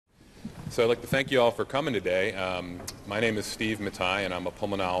So I'd like to thank you all for coming today. My name is Steve Mathai, and I'm a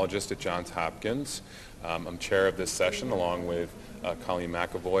pulmonologist at Johns Hopkins. I'm chair of this session along with Colleen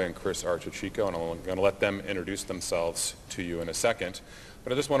McEvoy and Archer-Chiko, and I'm going to let them introduce themselves to you in a second.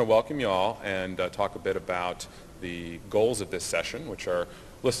 But I just want to welcome you all and talk a bit about the goals of this session, which are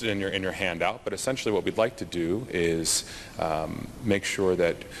listed in your handout. But essentially what we'd like to do is make sure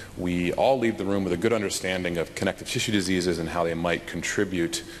that we all leave the room with a good understanding of connective tissue diseases and how they might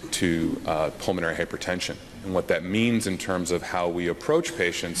contribute to pulmonary hypertension, and what that means in terms of how we approach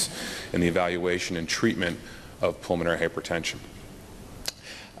patients in the evaluation and treatment of pulmonary hypertension.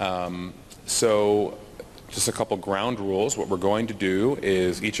 So just a couple ground rules. What we're going to do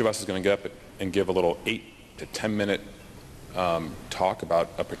is each of us is going to get up and give a little 8 to 10 minute talk about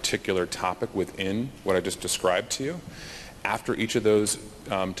a particular topic within what I just described to you. After each of those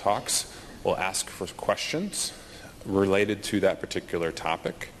talks, we'll ask for questions related to that particular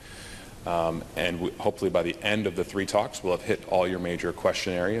topic. Hopefully by the end of the 3 talks, we'll have hit all your major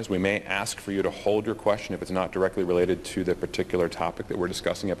question areas. We may ask for you to hold your question if it's not directly related to the particular topic that we're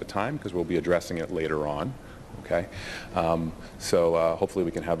discussing at the time, because we'll be addressing it later on. Okay? Hopefully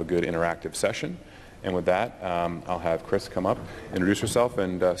we can have a good interactive session. And with that, I'll have Chris come up, introduce herself,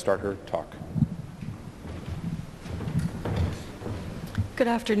 and start her talk. Good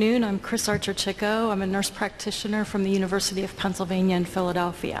afternoon. I'm Chris Archer-Chiko. I'm a nurse practitioner from the University of Pennsylvania in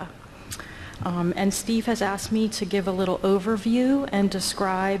Philadelphia. And Steve has asked me to give a little overview and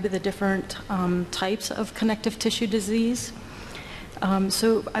describe the different types of connective tissue disease.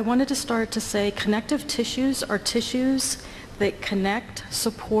 So I wanted to start to say connective tissues are tissues that connect,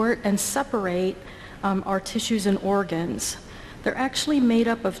 support, and separate our tissues and organs. They're actually made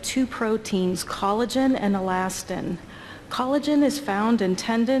up of 2 proteins, collagen and elastin. Collagen is found in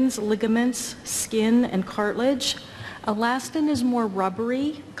tendons, ligaments, skin, and cartilage. Elastin is more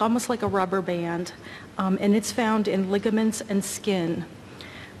rubbery, almost like a rubber band, and it's found in ligaments and skin.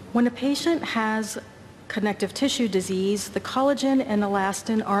 When a patient has connective tissue disease, the collagen and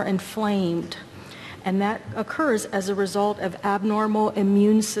elastin are inflamed, and that occurs as a result of abnormal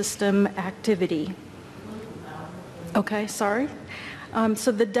immune system activity. Okay, sorry. So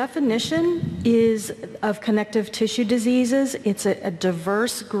the definition is of connective tissue diseases. It's a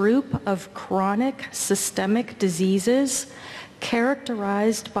diverse group of chronic systemic diseases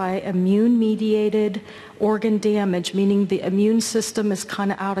characterized by immune-mediated organ damage, meaning the immune system is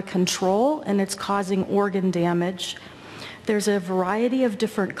kind of out of control and it's causing organ damage. There's a variety of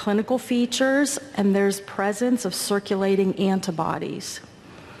different clinical features, and there's presence of circulating antibodies.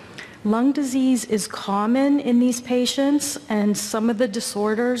 Lung disease is common in these patients, and some of the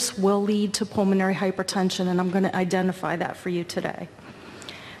disorders will lead to pulmonary hypertension, and I'm going to identify that for you today.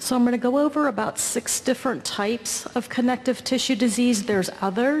 So I'm going to go over about 6 different types of connective tissue disease. There's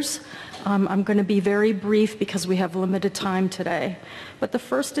others. I'm going to be very brief because we have limited time today. But the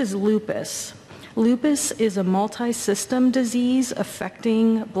first is lupus. Lupus is a multi-system disease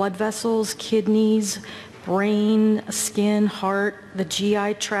affecting blood vessels, kidneys, brain, skin, heart, the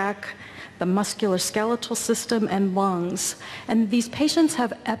GI tract, the musculoskeletal system, and lungs. And these patients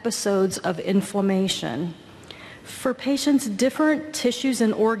have episodes of inflammation. For patients, different tissues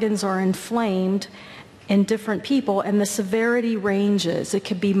and organs are inflamed in different people, and the severity ranges. It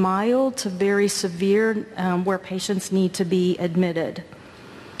could be mild to very severe, where patients need to be admitted.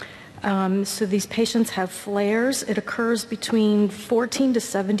 So these patients have flares. It occurs between 14 to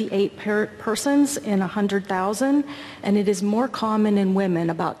 78 persons in 100,000, and it is more common in women,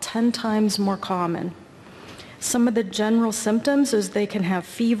 about 10 times more common. Some of the general symptoms is they can have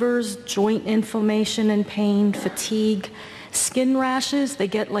fevers, joint inflammation and pain, fatigue, skin rashes. They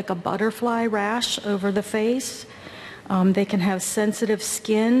get like a butterfly rash over the face. They can have sensitive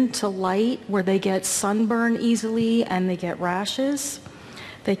skin to light, where they get sunburn easily and they get rashes.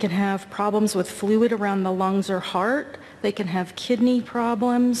 They can have problems with fluid around the lungs or heart. They can have kidney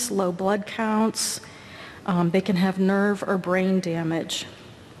problems, low blood counts. They can have nerve or brain damage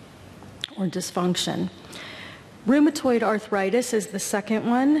or dysfunction. Rheumatoid arthritis is the second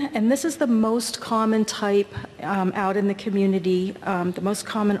one, and this is the most common type out in the community, the most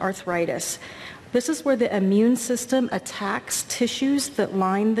common arthritis. This is where the immune system attacks tissues that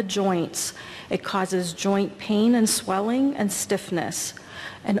line the joints. It causes joint pain and swelling and stiffness.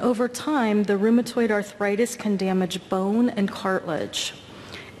 And over time, the rheumatoid arthritis can damage bone and cartilage.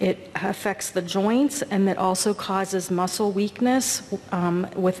 It affects the joints, and it also causes muscle weakness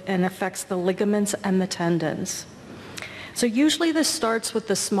and affects the ligaments and the tendons. So usually this starts with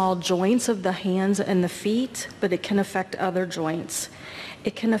the small joints of the hands and the feet, but it can affect other joints.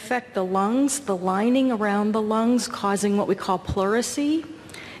 It can affect the lungs, the lining around the lungs, causing what we call pleurisy.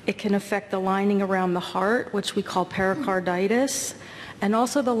 It can affect the lining around the heart, which we call pericarditis, and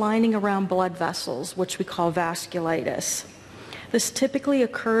also the lining around blood vessels, which we call vasculitis. This typically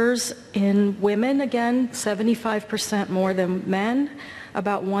occurs in women, again, 75% more than men.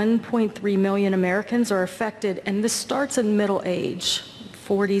 About 1.3 million Americans are affected, and this starts in middle age,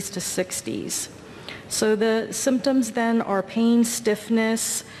 40s to 60s. So the symptoms then are pain,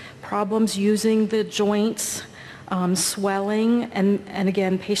 stiffness, problems using the joints, swelling, and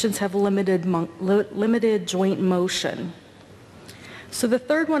again, patients have limited joint motion. So the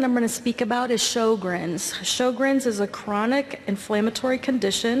third one I'm going to speak about is Sjogren's. Sjogren's is a chronic inflammatory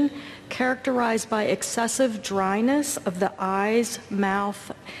condition characterized by excessive dryness of the eyes,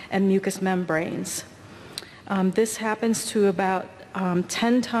 mouth, and mucous membranes. This happens to about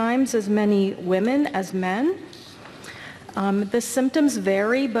 10 times as many women as men. The symptoms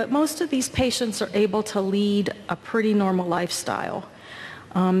vary, but most of these patients are able to lead a pretty normal lifestyle.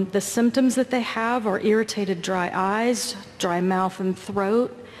 The symptoms that they have are irritated dry eyes, dry mouth and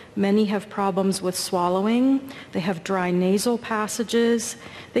throat. Many have problems with swallowing. They have dry nasal passages.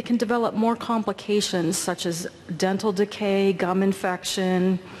 They can develop more complications such as dental decay, gum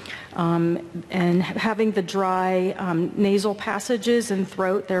infection, and having the dry nasal passages and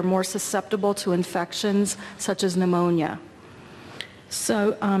throat, they're more susceptible to infections such as pneumonia.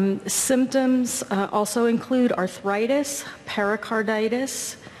 So symptoms also include arthritis,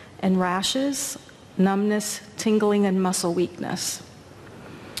 pericarditis, and rashes, numbness, tingling, and muscle weakness.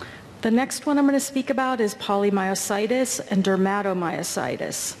 The next one I'm going to speak about is polymyositis and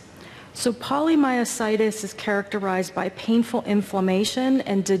dermatomyositis. So polymyositis is characterized by painful inflammation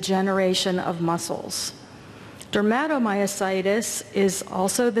and degeneration of muscles. Dermatomyositis is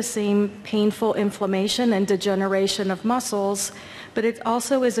also the same painful inflammation and degeneration of muscles, but it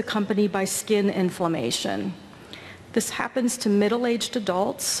also is accompanied by skin inflammation. This happens to middle-aged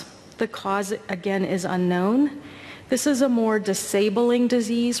adults. The cause, again, is unknown. This is a more disabling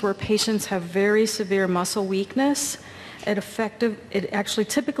disease where patients have very severe muscle weakness. It actually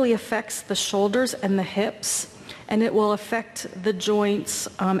typically affects the shoulders and the hips, and it will affect the joints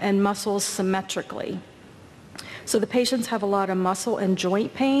and muscles symmetrically. So the patients have a lot of muscle and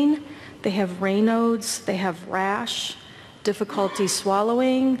joint pain. They have Raynaud's, they have rash, difficulty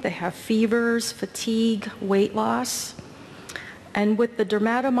swallowing, they have fevers, fatigue, weight loss. And with the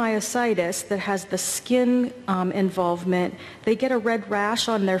dermatomyositis that has the skin involvement, they get a red rash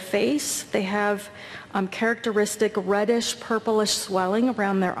on their face. They have characteristic reddish, purplish swelling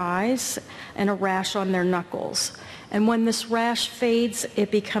around their eyes and a rash on their knuckles. And when this rash fades,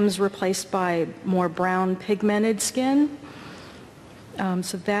 it becomes replaced by more brown pigmented skin.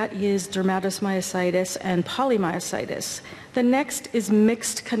 So that is dermatomyositis and polymyositis. The next is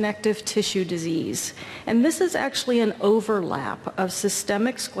mixed connective tissue disease. And this is actually an overlap of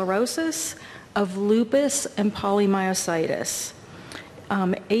systemic sclerosis, of lupus, and polymyositis.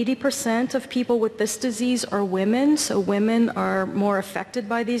 80% of people with this disease are women, so women are more affected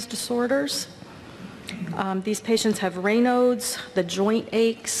by these disorders. These patients have Raynaud's, the joint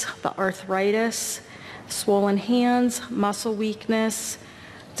aches, the arthritis, swollen hands, muscle weakness,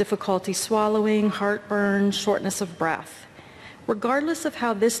 difficulty swallowing, heartburn, shortness of breath. Regardless of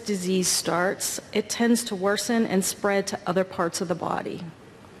how this disease starts, it tends to worsen and spread to other parts of the body.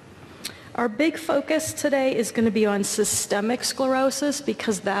 Our big focus today is going to be on systemic sclerosis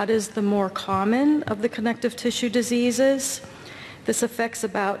because that is the more common of the connective tissue diseases. This affects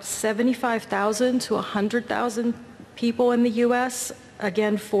about 75,000 to 100,000 people in the U.S.,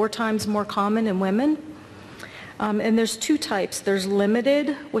 again, 4 times more common in women. And there's 2 types. There's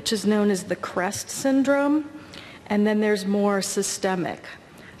limited, which is known as the CREST syndrome, and then there's more systemic.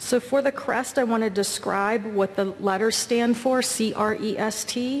 So for the CREST, I want to describe what the letters stand for,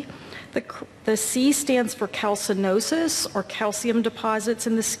 C-R-E-S-T. The C stands for calcinosis, or calcium deposits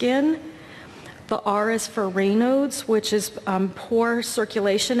in the skin. The R is for Raynaud's, which is poor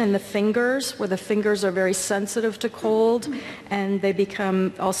circulation in the fingers, where the fingers are very sensitive to cold, and they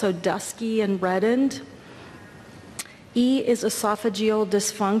become also dusky and reddened. E is esophageal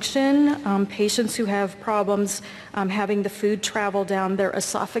dysfunction, patients who have problems having the food travel down their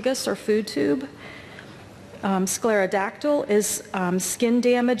esophagus or food tube. Sclerodactyl is skin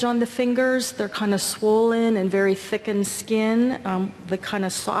damage on the fingers. They're kind of swollen and very thickened skin, the kind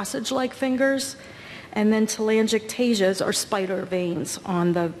of sausage-like fingers. And then telangiectasias are spider veins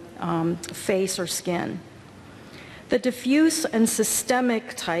on the face or skin. The diffuse and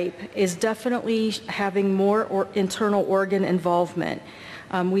systemic type is definitely having more internal organ involvement.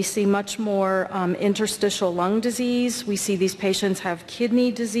 We see much more interstitial lung disease. We see these patients have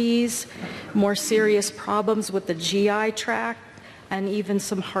kidney disease, more serious problems with the GI tract, and even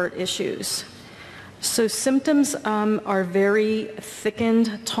some heart issues. So symptoms are very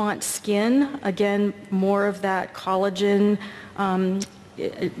thickened, taut skin. Again, more of that collagen,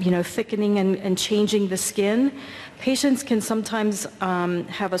 thickening and changing the skin. Patients can sometimes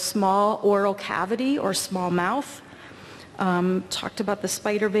have a small oral cavity or small mouth. Talked about the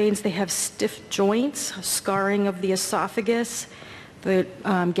spider veins. They have stiff joints, scarring of the esophagus, the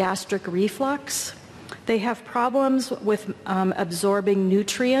gastric reflux. They have problems with absorbing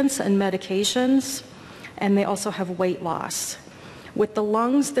nutrients and medications, and they also have weight loss. With the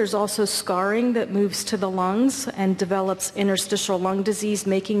lungs, there's also scarring that moves to the lungs and develops interstitial lung disease,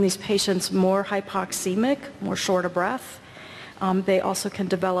 making these patients more hypoxemic, more short of breath. They also can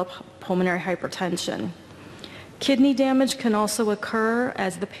develop pulmonary hypertension. Kidney damage can also occur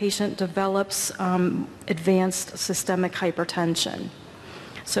as the patient develops advanced systemic hypertension.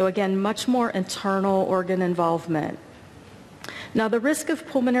 So again, much more internal organ involvement. Now, the risk of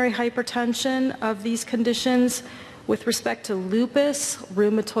pulmonary hypertension of these conditions, with respect to lupus,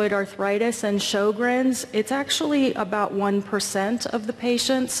 rheumatoid arthritis, and Sjogren's, it's actually about 1% of the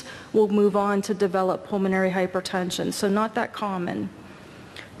patients will move on to develop pulmonary hypertension, so not that common.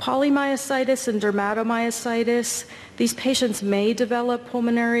 Polymyositis and dermatomyositis, these patients may develop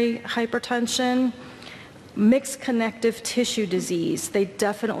pulmonary hypertension. Mixed connective tissue disease, they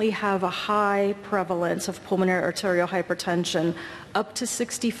definitely have a high prevalence of pulmonary arterial hypertension, up to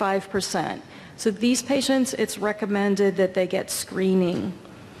 65%. So these patients, it's recommended that they get screening.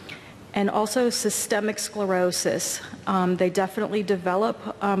 And also systemic sclerosis. They definitely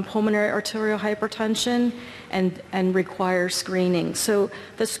develop pulmonary arterial hypertension and require screening. So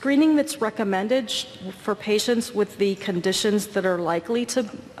the screening that's recommended for patients with the conditions that are likely to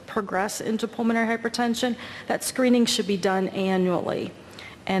progress into pulmonary hypertension, that screening should be done annually.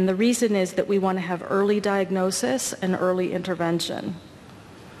 And the reason is that we want to have early diagnosis and early intervention.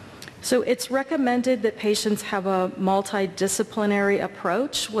 So it's recommended that patients have a multidisciplinary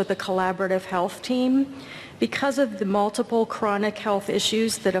approach with a collaborative health team because of the multiple chronic health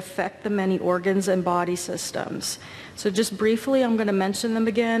issues that affect the many organs and body systems. So just briefly, I'm going to mention them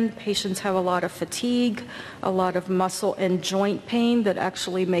again. Patients have a lot of fatigue, a lot of muscle and joint pain that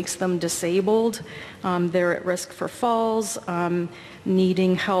actually makes them disabled. They're at risk for falls,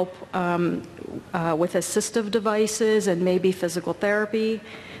 needing help with assistive devices and maybe physical therapy.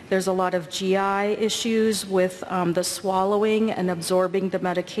 There's a lot of GI issues with the swallowing and absorbing the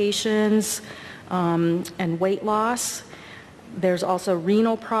medications and weight loss. There's also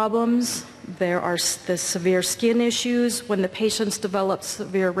renal problems. There are the severe skin issues. When the patients develop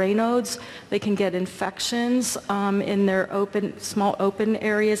severe Raynaud's, they can get infections in their small open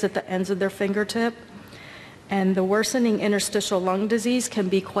areas at the ends of their fingertip. And the worsening interstitial lung disease can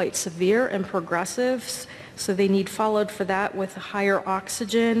be quite severe and progressive. So they need followed for that with higher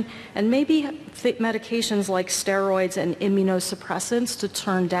oxygen and maybe medications like steroids and immunosuppressants to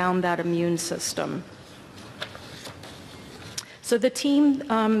turn down that immune system. So the team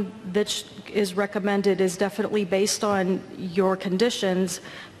that is recommended is definitely based on your conditions,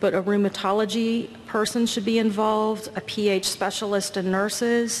 but a rheumatology person should be involved, a PH specialist and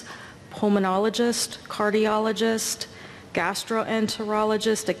nurses, pulmonologist, cardiologist,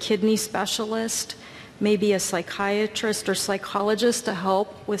 gastroenterologist, a kidney specialist, maybe a psychiatrist or psychologist to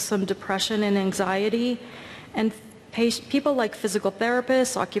help with some depression and anxiety, and people like physical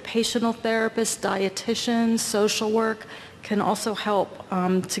therapists, occupational therapists, dietitians, social work can also help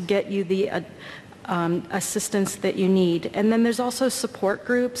to get you the assistance that you need. And then there's also support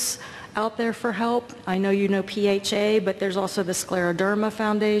groups out there for help. I know you know PHA, but there's also the Scleroderma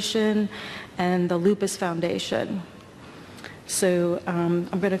Foundation and the Lupus Foundation. So I'm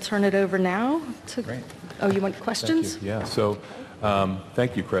going to turn it over now to... Great. Oh, you want questions? Thank you. Yeah, so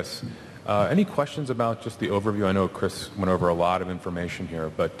thank you, Chris. Any questions about just the overview? I know Chris went over a lot of information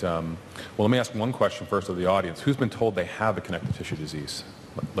here, but well, let me ask one question first of the audience. Who's been told they have a connective tissue disease,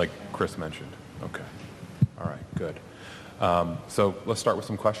 like Chris mentioned? Okay. All right, good. So let's start with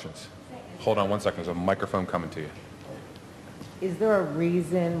some questions. Hold on one second. There's a microphone coming to you. Is there a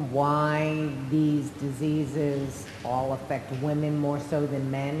reason why these diseases all affect women more so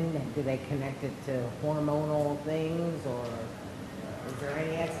than men? Do they connect it to hormonal things, or is there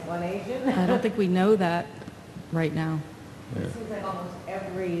any explanation? I don't think we know that right now. Yeah. It seems like almost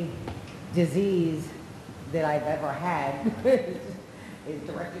every disease that I've ever had is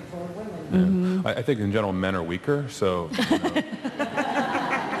directed toward women. Mm-hmm. I think in general men are weaker, so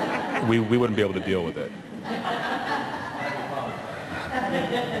we wouldn't be able to deal with it.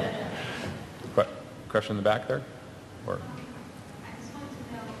 Question in the back there? Or?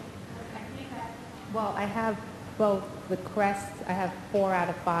 Well, I have both the crests. I have 4 out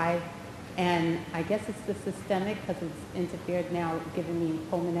of 5, and I guess it's the systemic because it's interfered now, giving me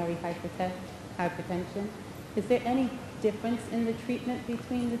pulmonary hypertension. Is there any difference in the treatment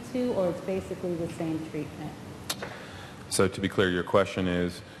between the two, or it's basically the same treatment? So to be clear, your question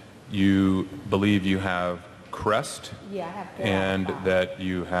is, you believe you have crest, Yeah, I have 4 and out of 5. that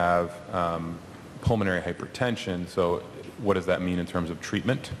you have pulmonary hypertension. So what does that mean in terms of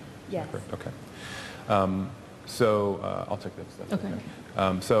treatment? Yes. Okay. I'll take this. That's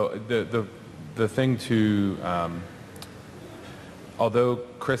Okay. So the thing to, although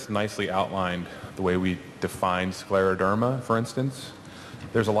Chris nicely outlined the way we define scleroderma, for instance,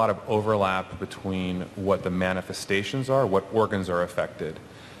 there's a lot of overlap between what the manifestations are, what organs are affected.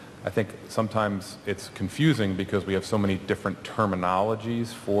 I think sometimes it's confusing because we have so many different terminologies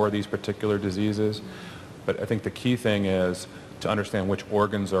for these particular diseases, but I think the key thing is to understand which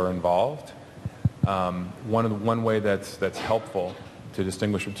organs are involved. One way that's helpful to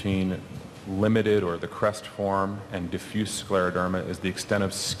distinguish between limited or the crest form and diffuse scleroderma is the extent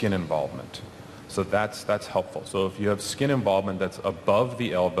of skin involvement. So that's helpful. So if you have skin involvement that's above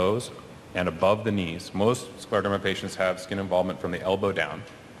the elbows and above the knees, most scleroderma patients have skin involvement from the elbow down.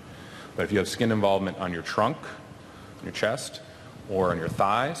 But if you have skin involvement on your trunk, on your chest, or on your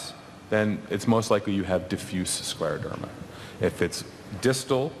thighs, then it's most likely you have diffuse scleroderma. If it's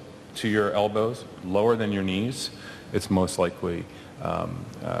distal to your elbows, lower than your knees, it's most likely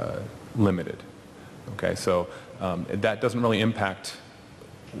limited. Okay, so that doesn't really impact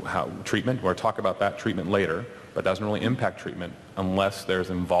how treatment. We'll talk about that treatment later, but doesn't really impact treatment unless there's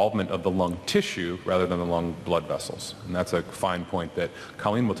involvement of the lung tissue rather than the lung blood vessels. And that's a fine point that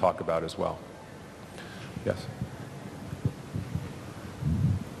Colleen will talk about as well. Yes?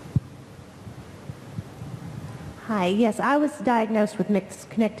 Hi, yes, I was diagnosed with mixed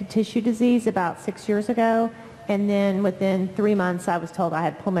connective tissue disease about 6 years ago, and then within 3 months I was told I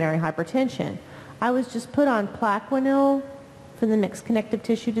had pulmonary hypertension. I was just put on Plaquenil for the mixed connective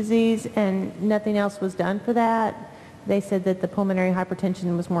tissue disease, and nothing else was done for that. They said that the pulmonary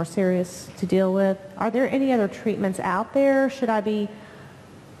hypertension was more serious to deal with. Are there any other treatments out there? Should I be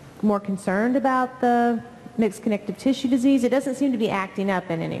more concerned about the mixed connective tissue disease? It doesn't seem to be acting up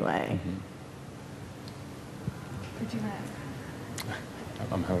in any way. Would you mind?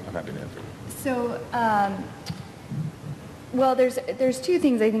 I'm happy to answer. So, well, there's 2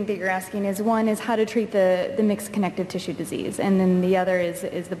 things I think that you're asking. Is one is how to treat the mixed connective tissue disease, and then the other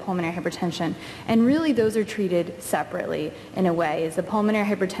is the pulmonary hypertension. And really those are treated separately in a way. Is the pulmonary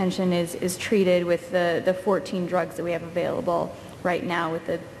hypertension is treated with the 14 drugs that we have available right now with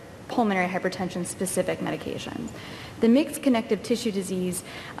the pulmonary hypertension specific medications. The mixed connective tissue disease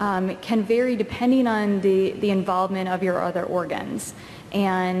can vary depending on the involvement of your other organs.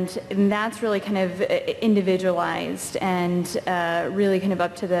 And that's really kind of individualized and really kind of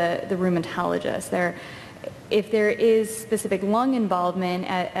up to the rheumatologist. If there is specific lung involvement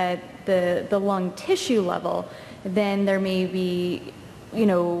at the lung tissue level, then there may be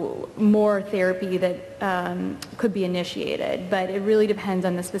more therapy that could be initiated, but it really depends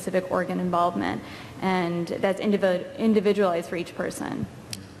on the specific organ involvement, and that's individualized for each person.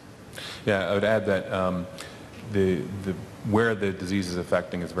 Yeah, I would add that where the disease is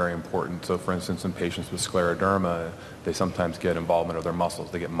affecting is very important. So for instance, in patients with scleroderma, they sometimes get involvement of their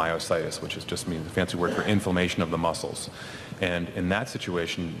muscles. They get myositis, which is just means a fancy word for inflammation of the muscles. And in that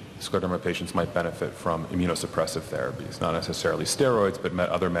situation, scleroderma patients might benefit from immunosuppressive therapies, not necessarily steroids, but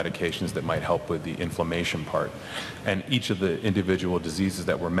other medications that might help with the inflammation part. And each of the individual diseases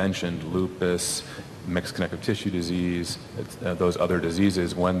that were mentioned, lupus, mixed connective tissue disease, those other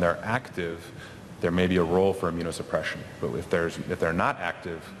diseases, when they're active, there may be a role for immunosuppression. But if they're not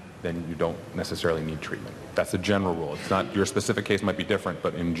active, then you don't necessarily need treatment. That's a general rule. It's not, your specific case might be different,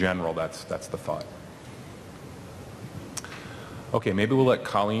 but in general, that's the thought. Okay, maybe we'll let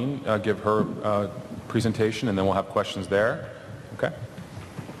Colleen give her presentation, and then we'll have questions there. Okay?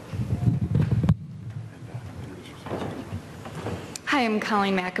 Hi, I'm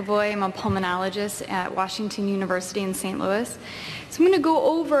Colleen McEvoy. I'm a pulmonologist at Washington University in St. Louis. So I'm going to go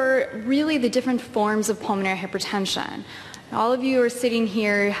over really the different forms of pulmonary hypertension. All of you who are sitting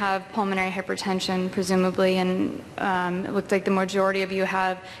here have pulmonary hypertension, presumably, and it looks like the majority of you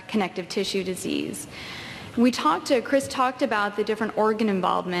have connective tissue disease. Chris talked about the different organ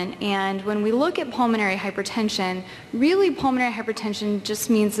involvement, and when we look at pulmonary hypertension, really pulmonary hypertension just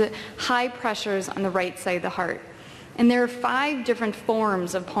means that high pressures on the right side of the heart. And there are 5 different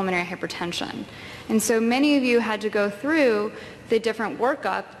forms of pulmonary hypertension. And so many of you had to go through the different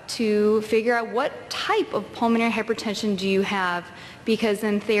workup to figure out what type of pulmonary hypertension do you have, because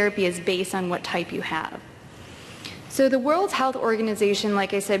then therapy is based on what type you have. So the World Health Organization,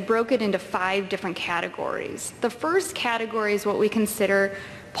 like I said, broke it into 5 different categories. The first category is what we consider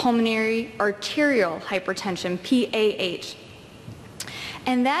pulmonary arterial hypertension, PAH.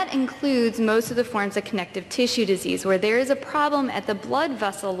 And that includes most of the forms of connective tissue disease where there is a problem at the blood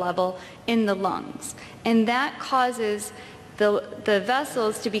vessel level in the lungs. And that causes the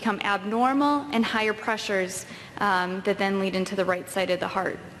vessels to become abnormal and higher pressures that then lead into the right side of the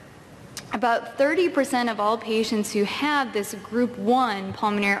heart. About 30% of all patients who have this group 1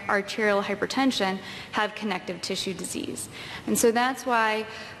 pulmonary arterial hypertension have connective tissue disease. And so that's why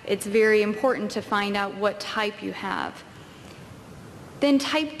it's very important to find out what type you have. Then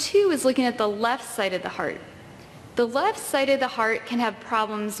type 2 is looking at the left side of the heart. The left side of the heart can have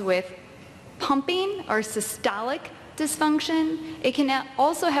problems with pumping or systolic dysfunction. It can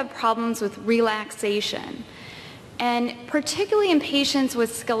also have problems with relaxation. And particularly in patients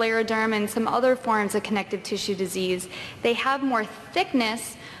with scleroderma and some other forms of connective tissue disease, they have more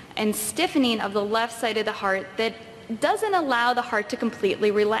thickness and stiffening of the left side of the heart that doesn't allow the heart to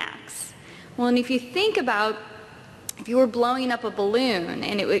completely relax. Well, and if you think about if you were blowing up a balloon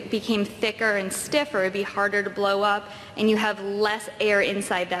and it became thicker and stiffer, it'd be harder to blow up and you have less air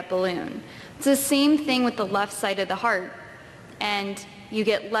inside that balloon. It's the same thing with the left side of the heart, and you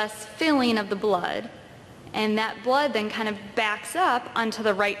get less filling of the blood, and that blood then kind of backs up onto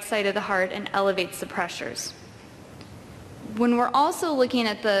the right side of the heart and elevates the pressures. When we're also looking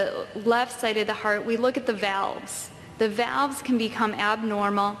at the left side of the heart, we look at the valves. The valves can become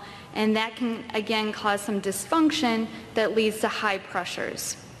abnormal, and that can again cause some dysfunction that leads to high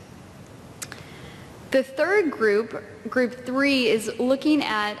pressures. The third group, group 3, is looking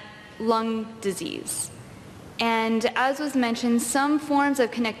at lung disease. And as was mentioned, some forms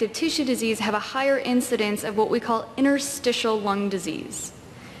of connective tissue disease have a higher incidence of what we call interstitial lung disease.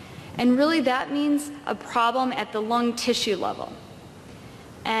 And really that means a problem at the lung tissue level.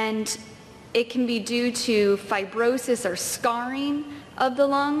 And it can be due to fibrosis or scarring of the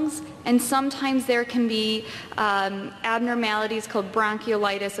lungs, and sometimes there can be abnormalities called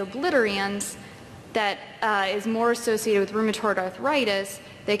bronchiolitis obliterans that is more associated with rheumatoid arthritis.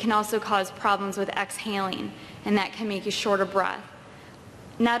 They can also cause problems with exhaling, and that can make you short of breath.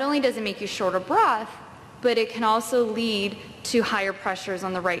 Not only does it make you short of breath, but it can also lead to higher pressures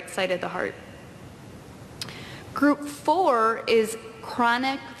on the right side of the heart. Group 4 is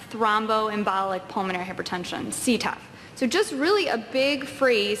chronic thromboembolic pulmonary hypertension, CTEPH. So just really a big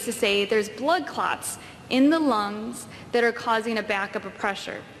phrase to say there's blood clots in the lungs that are causing a backup of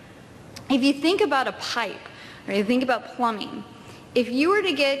pressure. If you think about a pipe, or you think about plumbing, if you were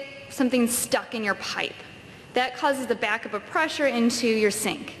to get something stuck in your pipe, that causes the backup of pressure into your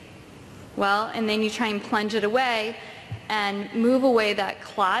sink. Well, and then you try and plunge it away and move away that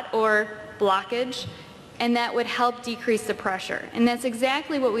clot or blockage, and that would help decrease the pressure. And that's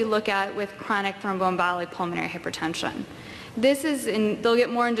exactly what we look at with chronic thromboembolic pulmonary hypertension. This is, and they'll get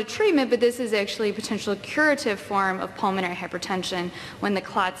more into treatment, but this is actually a potential curative form of pulmonary hypertension when the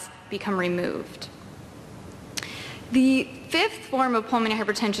clots become removed. The 5th form of pulmonary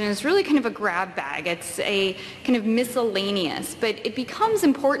hypertension is really kind of a grab bag. It's a kind of miscellaneous, but it becomes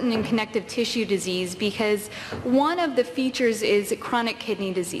important in connective tissue disease because one of the features is chronic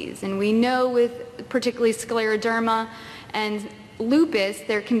kidney disease. And we know with particularly scleroderma and lupus,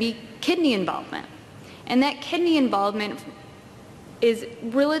 there can be kidney involvement. And that kidney involvement is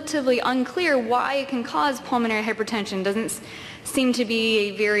relatively unclear why it can cause pulmonary hypertension. It doesn't seem to be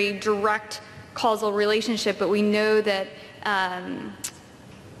a very direct causal relationship, but we know that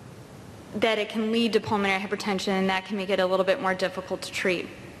that it can lead to pulmonary hypertension, and that can make it a little bit more difficult to treat.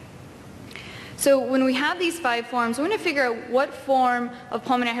 So when we have these 5 forms, we want to figure out what form of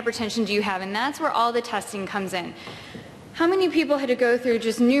pulmonary hypertension do you have, and that's where all the testing comes in. How many people had to go through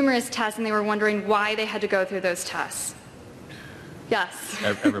just numerous tests and they were wondering why they had to go through those tests? Yes.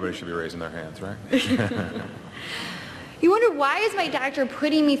 Everybody should be raising their hands, right? You wonder, why is my doctor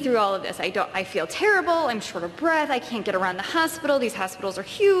putting me through all of this? I feel terrible, I'm short of breath, I can't get around the hospital, these hospitals are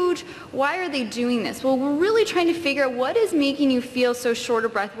huge. Why are they doing this? Well, we're really trying to figure out what is making you feel so short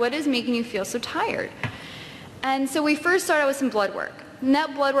of breath, what is making you feel so tired. And so we first started with some blood work. And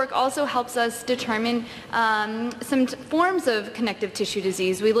that blood work also helps us determine some forms of connective tissue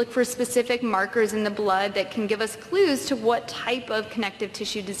disease. We look for specific markers in the blood that can give us clues to what type of connective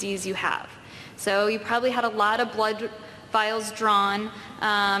tissue disease you have. So you probably had a lot of blood vials drawn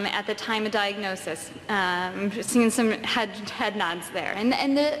at the time of diagnosis. I'm seeing some head nods there.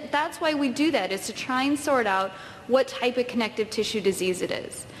 And that's why we do that, is to try and sort out what type of connective tissue disease it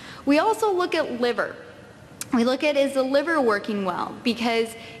is. We also look at liver. We look at, is the liver working well?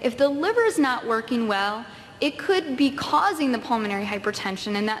 Because if the liver is not working well, it could be causing the pulmonary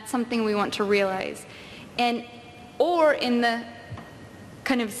hypertension, and that's something we want to realize. Or in the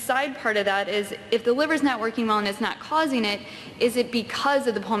kind of side part of that is, if the liver's not working well and it's not causing it, is it because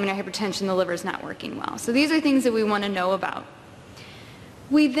of the pulmonary hypertension the liver's not working well? So these are things that we want to know about.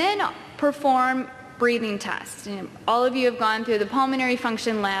 We then perform breathing tests. All of you have gone through the pulmonary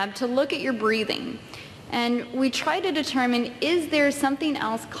function lab to look at your breathing. And we try to determine, is there something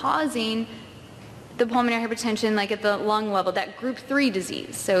else causing the pulmonary hypertension, like at the lung level, that group 3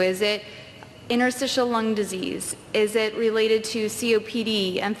 disease? So is it interstitial lung disease? Is it related to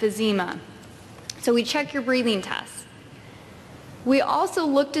COPD, emphysema? So we check your breathing tests. We also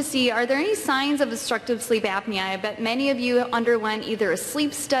look to see, are there any signs of obstructive sleep apnea? I bet many of you underwent either a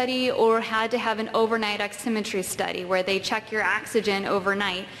sleep study or had to have an overnight oximetry study where they check your oxygen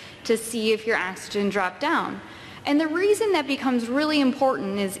overnight to see if your oxygen dropped down. And the reason that becomes really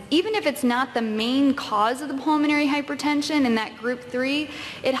important is, even if it's not the main cause of the pulmonary hypertension in that group 3,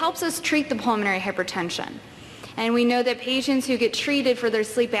 it helps us treat the pulmonary hypertension. And we know that patients who get treated for their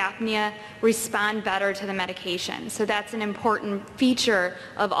sleep apnea respond better to the medication. So that's an important feature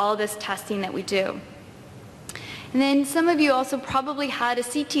of all this testing that we do. And then some of you also probably had a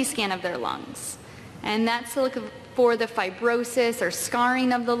CT scan of their lungs. And that's to look for the fibrosis or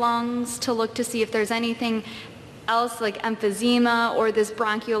scarring of the lungs, to look to see if there's anything else like emphysema or this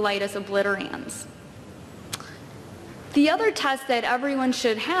bronchiolitis obliterans. The other test that everyone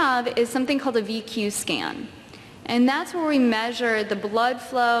should have is something called a VQ scan. And that's where we measure the blood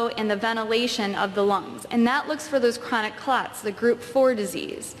flow and the ventilation of the lungs. And that looks for those chronic clots, the group 4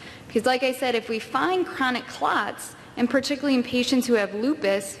 disease. Because like I said, if we find chronic clots, and particularly in patients who have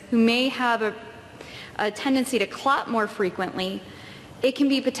lupus, who may have a tendency to clot more frequently, it can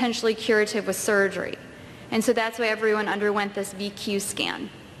be potentially curative with surgery. And so that's why everyone underwent this VQ scan.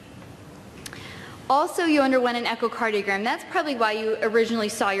 Also, you underwent an echocardiogram. That's probably why you originally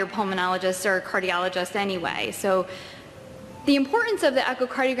saw your pulmonologist or cardiologist anyway. So the importance of the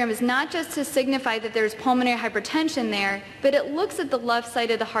echocardiogram is not just to signify that there's pulmonary hypertension there, but it looks at the left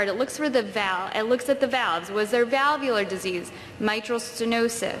side of the heart. It looks for the valve. It looks at the valves. Was there valvular disease, mitral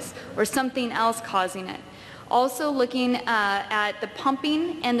stenosis, or something else causing it? Also looking at the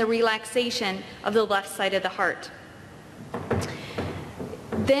pumping and the relaxation of the left side of the heart.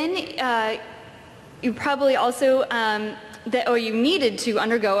 Then you probably also, you needed to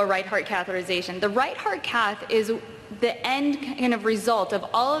undergo a right heart catheterization. The right heart cath is the end kind of result of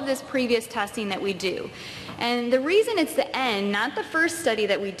all of this previous testing that we do. And the reason it's the end, not the first study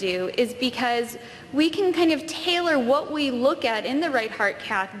that we do, is because we can kind of tailor what we look at in the right heart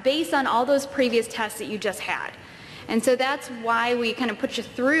cath based on all those previous tests that you just had. And so that's why we kind of put you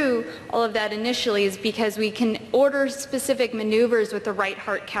through all of that initially, is because we can order specific maneuvers with the right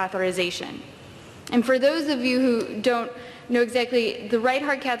heart catheterization. And for those of you who don't know exactly, the right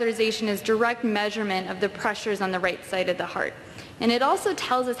heart catheterization is direct measurement of the pressures on the right side of the heart. And it also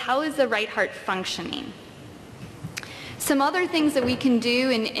tells us how is the right heart functioning. Some other things that we can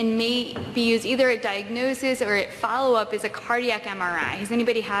do and may be used either at diagnosis or at follow-up is a cardiac MRI. Has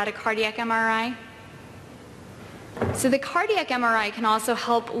anybody had a cardiac MRI? So the cardiac MRI can also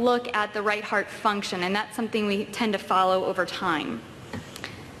help look at the right heart function, and that's something we tend to follow over time.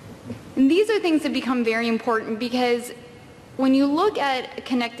 And these are things that become very important, because when you look at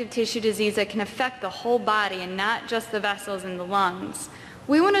connective tissue disease that can affect the whole body and not just the vessels in the lungs,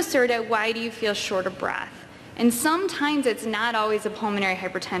 we want to sort out, why do you feel short of breath? And sometimes it's not always a pulmonary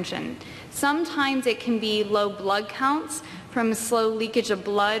hypertension. Sometimes it can be low blood counts from slow leakage of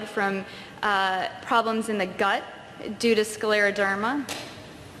blood from problems in the gut due to scleroderma.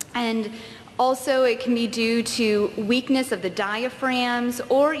 And also, it can be due to weakness of the diaphragms,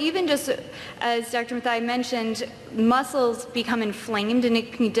 or even just, as Dr. Mathai mentioned, muscles become inflamed and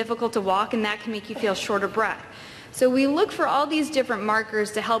it can be difficult to walk, and that can make you feel short of breath. So we look for all these different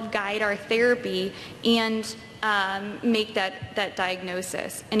markers to help guide our therapy and make that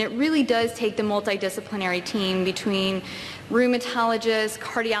diagnosis. And it really does take the multidisciplinary team between rheumatologists,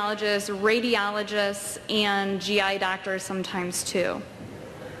 cardiologists, radiologists, and GI doctors sometimes too.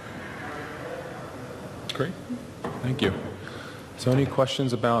 Great. Thank you. So any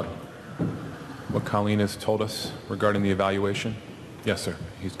questions about what Colleen has told us regarding the evaluation? Yes, sir.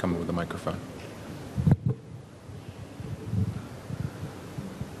 He's coming with the microphone.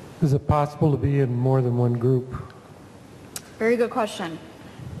 Is it possible to be in more than one group? Very good question.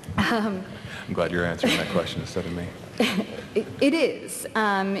 I'm glad you're answering that question instead of me. It is.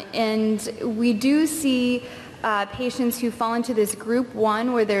 And we do see patients who fall into this group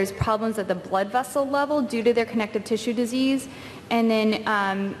 1 where there's problems at the blood vessel level due to their connective tissue disease. And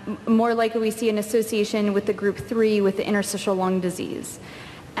then more likely we see an association with the group 3 with the interstitial lung disease.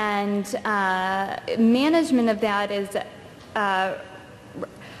 And management of that is,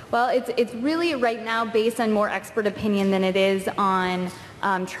 well, it's really right now based on more expert opinion than it is on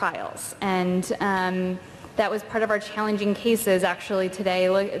trials. And that was part of our challenging cases actually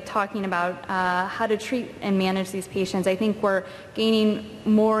today, talking about how to treat and manage these patients. I think we're gaining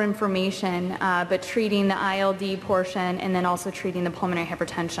more information, but treating the ILD portion and then also treating the pulmonary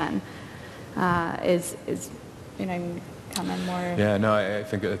hypertension is you know, comment more. Yeah, no, I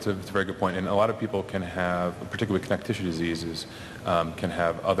think it's a very good point. And a lot of people can have, particularly with connective tissue diseases, can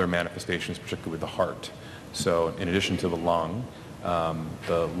have other manifestations, particularly with the heart. So in addition to the lung,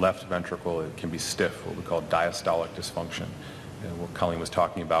 the left ventricle, it can be stiff, what we call diastolic dysfunction. And what Colleen was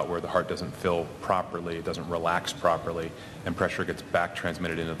talking about, where the heart doesn't fill properly, it doesn't relax properly, and pressure gets back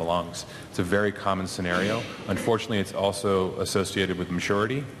transmitted into the lungs. It's a very common scenario. Unfortunately, it's also associated with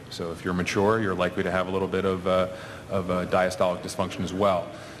maturity. So if you're mature, you're likely to have a little bit of diastolic dysfunction as well.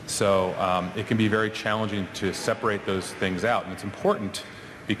 So it can be very challenging to separate those things out, and it's important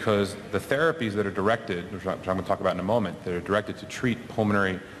because the therapies that are directed, which I'm going to talk about in a moment, that are directed to treat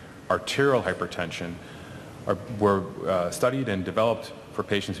pulmonary arterial hypertension were studied and developed for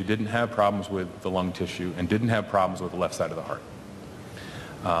patients who didn't have problems with the lung tissue and didn't have problems with the left side of the heart.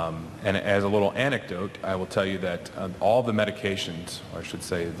 And as a little anecdote, I will tell you that all the medications, or I should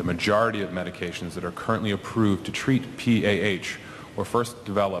say the majority of medications that are currently approved to treat PAH were first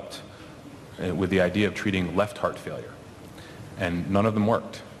developed with the idea of treating left heart failure. And none of them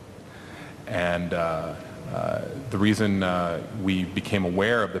worked. And the reason we became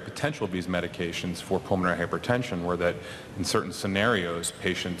aware of the potential of these medications for pulmonary hypertension were that in certain scenarios,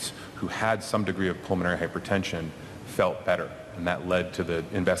 patients who had some degree of pulmonary hypertension felt better. And that led to the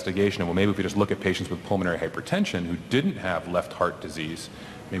investigation. Well, maybe if we just look at patients with pulmonary hypertension who didn't have left heart disease,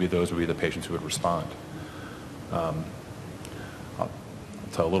 maybe those would be the patients who would respond. I'll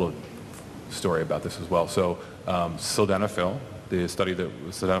tell a little story about this as well. So sildenafil, the study that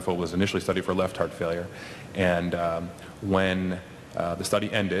sildenafil was initially studied for left heart failure, and when the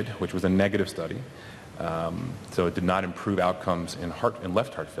study ended, which was a negative study, so it did not improve outcomes in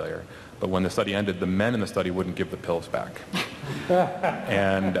left heart failure, but when the study ended, the men in the study wouldn't give the pills back.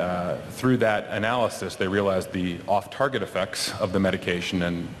 And through that analysis, they realized the off-target effects of the medication,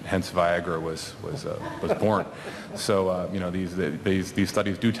 and hence Viagra was born. So you know, these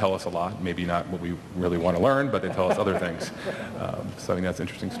studies do tell us a lot. Maybe not what we really want to learn, but they tell us other things. So I think that's an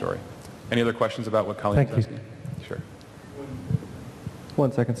interesting story. Any other questions about what Colleen was asking? Sure.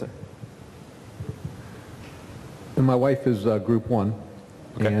 1 second, sir. And my wife is group 1.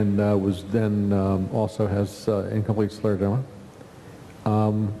 Okay. And was then also has incomplete scleroderma.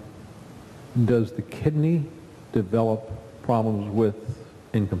 Does the kidney develop problems with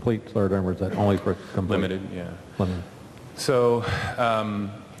incomplete scleroderma, or is that only for complete? Limited, yeah. Limited. So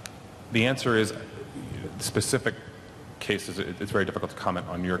the answer is specific cases, it's very difficult to comment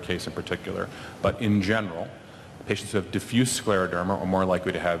on your case in particular, but in general, patients who have diffuse scleroderma are more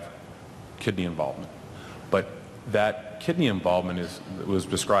likely to have kidney involvement. But that kidney involvement was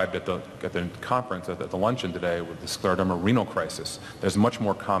described at the conference, at the luncheon today, with the scleroderma renal crisis. That's much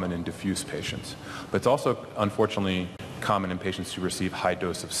more common in diffuse patients. But it's also, unfortunately, common in patients who receive high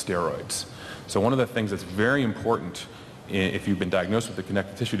dose of steroids. So one of the things that's very important if you've been diagnosed with a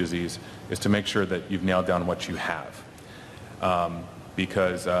connective tissue disease is to make sure that you've nailed down what you have.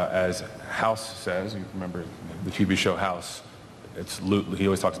 Because as House says, you remember the TV show House, he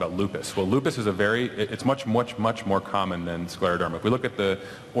always talks about lupus. Well, lupus is it's much more common than scleroderma. If we look at the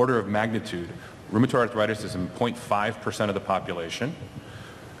order of magnitude, rheumatoid arthritis is in 0.5% of the population.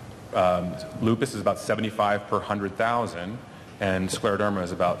 Lupus is about 75 per 100,000, and scleroderma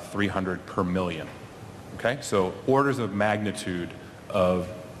is about 300 per million. Okay, so orders of magnitude of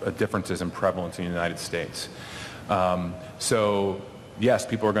differences in prevalence in the United States. So yes,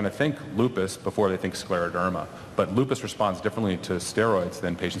 people are going to think lupus before they think scleroderma, but lupus responds differently to steroids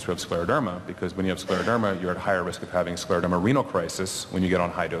than patients who have scleroderma, because when you have scleroderma, you're at higher risk of having scleroderma renal crisis when you get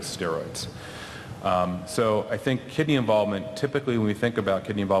on high-dose steroids. So I think kidney involvement, typically when we think about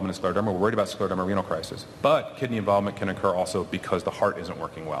kidney involvement in scleroderma, we're worried about scleroderma renal crisis, but kidney involvement can occur also because the heart isn't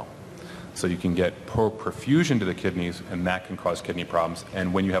working well. So you can get poor perfusion to the kidneys, and that can cause kidney problems,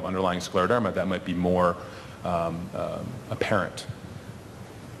 and when you have underlying scleroderma, that might be more apparent.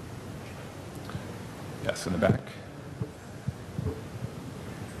 Yes, in the back.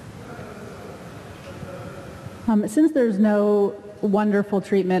 Since there's no wonderful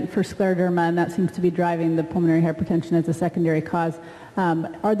treatment for scleroderma, and that seems to be driving the pulmonary hypertension as a secondary cause.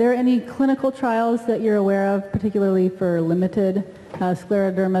 Are there any clinical trials that you're aware of, particularly for limited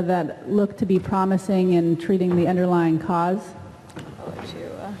scleroderma, that look to be promising in treating the underlying cause? I'll let you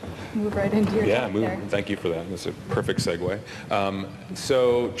move right into your talk there. Thank you for that. That's a perfect segue.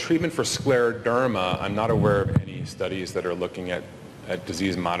 So treatment for scleroderma, I'm not aware of any studies that are looking at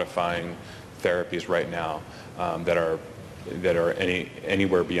disease-modifying therapies right now that are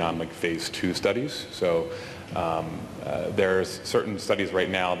anywhere beyond like phase 2 studies. So there's certain studies right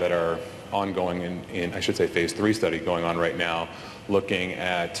now that are ongoing in I should say phase 3 study going on right now, looking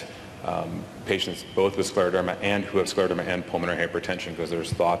at patients both with scleroderma and who have scleroderma and pulmonary hypertension, because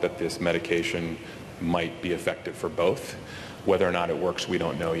there's thought that this medication might be effective for both. Whether or not it works, we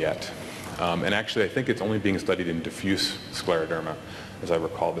don't know yet. And actually, I think it's only being studied in diffuse scleroderma, as I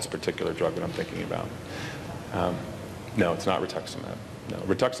recall this particular drug that I'm thinking about. No, it's not rituximab. No,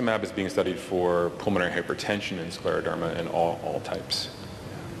 rituximab is being studied for pulmonary hypertension and scleroderma and all types.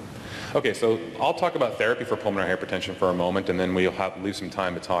 Okay, so I'll talk about therapy for pulmonary hypertension for a moment, and then we'll leave some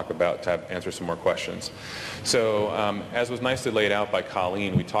time to answer some more questions. So as was nicely laid out by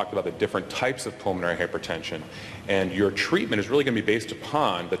Colleen, we talked about the different types of pulmonary hypertension, and your treatment is really going to be based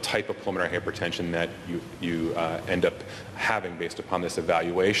upon the type of pulmonary hypertension that you end up having based upon this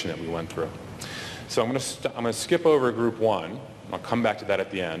evaluation that we went through. So I'm going to skip over group 1. I'll come back to that at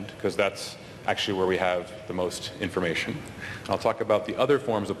the end, because that's actually where we have the most information. I'll talk about the other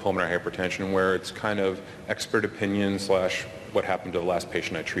forms of pulmonary hypertension where it's kind of expert opinion / what happened to the last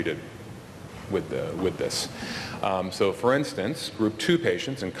patient I treated with this. So for instance, group 2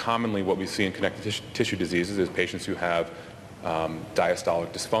 patients, and commonly what we see in connective tissue diseases is patients who have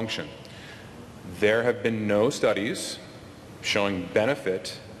diastolic dysfunction. There have been no studies showing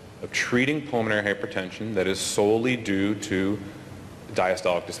benefit of treating pulmonary hypertension that is solely due to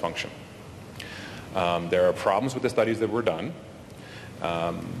diastolic dysfunction. There are problems with the studies that were done.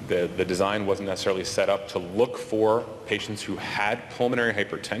 The design wasn't necessarily set up to look for patients who had pulmonary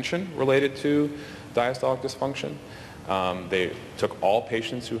hypertension related to diastolic dysfunction. They took all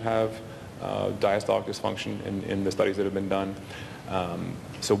patients who have diastolic dysfunction in the studies that have been done.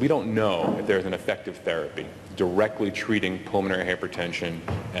 So we don't know if there's an effective therapy directly treating pulmonary hypertension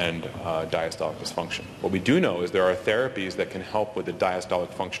and diastolic dysfunction. What we do know is there are therapies that can help with the diastolic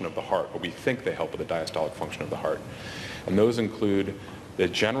function of the heart, or we think they help with the diastolic function of the heart. And those include the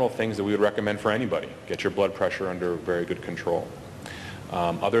general things that we would recommend for anybody. Get your blood pressure under very good control.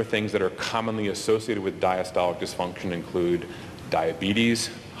 Other things that are commonly associated with diastolic dysfunction include diabetes,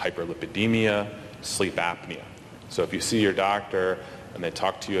 hyperlipidemia, sleep apnea. So if you see your doctor and they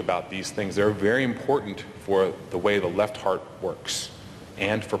talk to you about these things, they're very important for the way the left heart works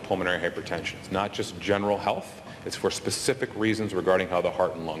and for pulmonary hypertension. It's not just general health, it's for specific reasons regarding how the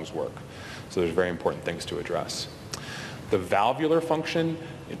heart and lungs work. So there's very important things to address. The valvular function,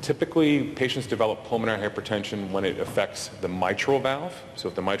 typically patients develop pulmonary hypertension when it affects the mitral valve. So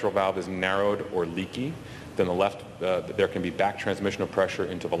if the mitral valve is narrowed or leaky, then there can be back transmission of pressure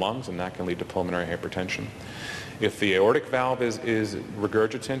into the lungs, and that can lead to pulmonary hypertension. If the aortic valve is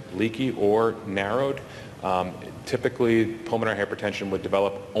regurgitant, leaky, or narrowed, typically pulmonary hypertension would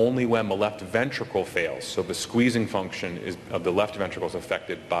develop only when the left ventricle fails. So the squeezing function of the left ventricle is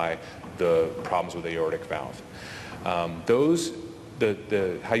affected by the problems with the aortic valve. How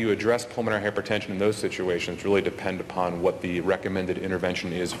you address pulmonary hypertension in those situations really depend upon what the recommended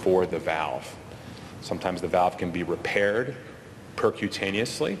intervention is for the valve. Sometimes the valve can be repaired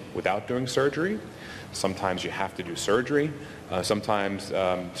percutaneously without doing surgery. Sometimes you have to do surgery. Sometimes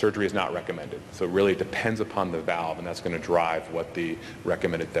surgery is not recommended. So it really depends upon the valve, and that's going to drive what the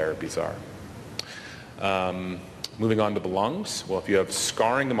recommended therapies are. Moving on to the lungs. Well, if you have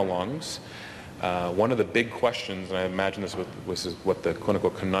scarring in the lungs, one of the big questions, and I imagine this was what the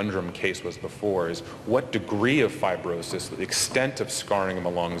clinical conundrum case was before, is what degree of fibrosis, the extent of scarring in the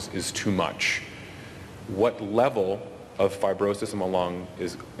lungs is too much? What level of fibrosis in the lung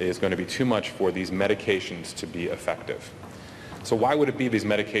is going to be too much for these medications to be effective? So why would it be these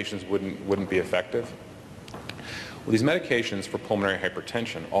medications wouldn't be effective? Well, these medications for pulmonary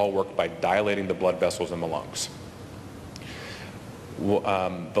hypertension all work by dilating the blood vessels in the lungs.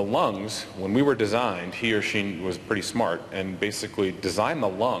 The lungs, when we were designed, he or she was pretty smart and basically designed the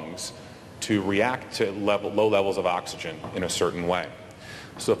lungs to react to low levels of oxygen in a certain way.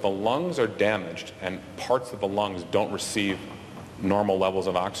 So if the lungs are damaged and parts of the lungs don't receive normal levels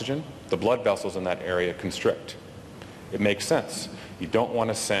of oxygen, the blood vessels in that area constrict. It makes sense. You don't want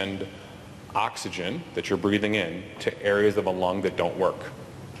to send oxygen that you're breathing in to areas of a lung that don't work.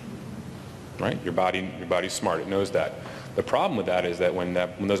 Right? Your body's smart. It knows that. The problem with that is that when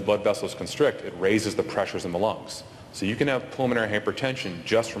those blood vessels constrict, it raises the pressures in the lungs. So you can have pulmonary hypertension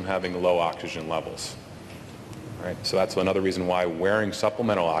just from having low oxygen levels. Right? So that's another reason why wearing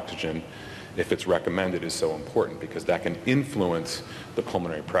supplemental oxygen, if it's recommended, is so important, because that can influence the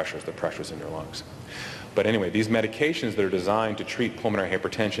pulmonary pressures, the pressures in your lungs. But anyway, these medications that are designed to treat pulmonary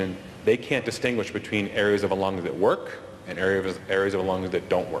hypertension, they can't distinguish between areas of a lung that work and areas of a lung that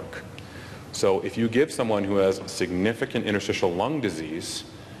don't work. So if you give someone who has significant interstitial lung disease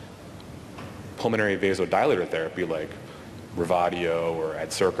pulmonary vasodilator therapy like Revatio or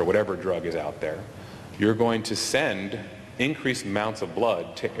Adcirca or whatever drug is out there, you're going to send increased amounts of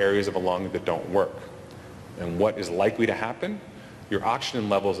blood to areas of a lung that don't work. And what is likely to happen? Your oxygen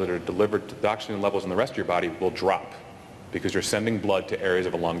levels that are delivered, the oxygen levels in the rest of your body will drop because you're sending blood to areas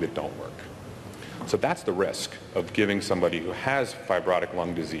of a lung that don't work. So that's the risk of giving somebody who has fibrotic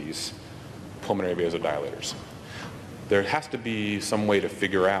lung disease pulmonary vasodilators. There has to be some way to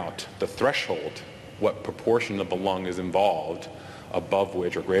figure out the threshold, what proportion of the lung is involved, above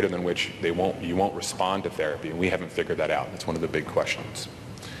which or greater than which you won't respond to therapy, and we haven't figured that out. That's one of the big questions.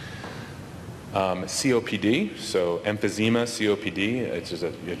 COPD, so emphysema, COPD, it's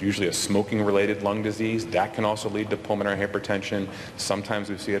usually a smoking-related lung disease. That can also lead to pulmonary hypertension. Sometimes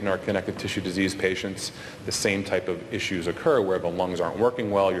we see it in our connective tissue disease patients. The same type of issues occur where the lungs aren't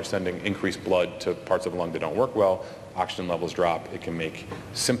working well, you're sending increased blood to parts of the lung that don't work well, oxygen levels drop, it can make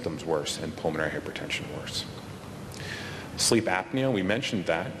symptoms worse and pulmonary hypertension worse. Sleep apnea, we mentioned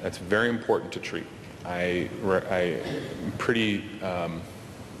that. That's very important to treat. I'm pretty, I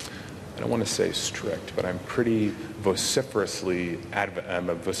don't want to say strict, but I'm pretty vociferously, I'm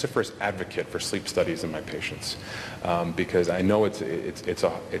a vociferous advocate for sleep studies in my patients because I know it's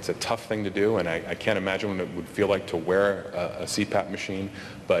a tough thing to do, and I can't imagine what it would feel like to wear a CPAP machine,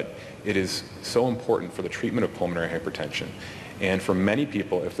 but it is so important for the treatment of pulmonary hypertension. And for many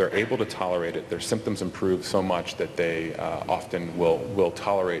people, if they're able to tolerate it, their symptoms improve so much that they often will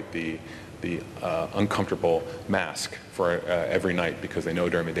tolerate the uncomfortable mask for every night because they know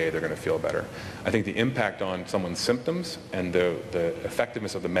during the day they're going to feel better. I think the impact on someone's symptoms and the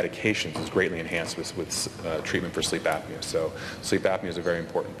effectiveness of the medications is greatly enhanced with treatment for sleep apnea. So sleep apnea is a very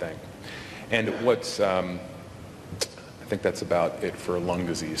important thing. And I think that's about it for lung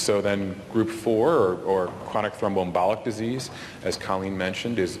disease. So then group 4, or chronic thromboembolic disease, as Colleen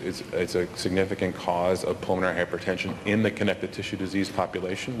mentioned, is a significant cause of pulmonary hypertension in the connective tissue disease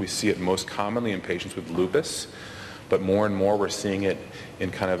population. We see it most commonly in patients with lupus, but more and more we're seeing it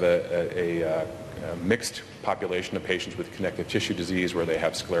in kind of a mixed population of patients with connective tissue disease where they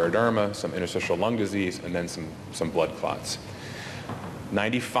have scleroderma, some interstitial lung disease, and then some blood clots.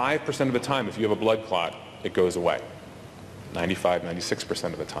 95% of the time, if you have a blood clot, it goes away. 95,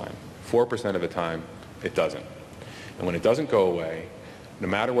 96% of the time. 4% of the time, it doesn't. And when it doesn't go away, no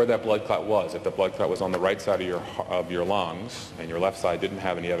matter where that blood clot was, if the blood clot was on the right side of your lungs and your left side didn't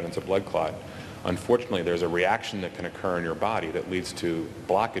have any evidence of blood clot, unfortunately there's a reaction that can occur in your body that leads to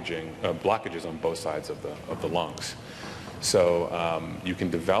blockages on both sides of the lungs. So you can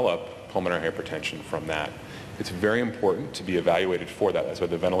develop pulmonary hypertension from that. It's very important to be evaluated for that. That's why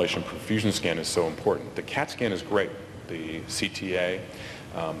the ventilation perfusion scan is so important. The CAT scan is great. The CTA,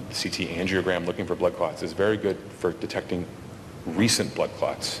 the CT angiogram looking for blood clots is very good for detecting recent blood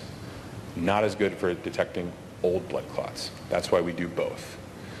clots, not as good for detecting old blood clots. That's why we do both.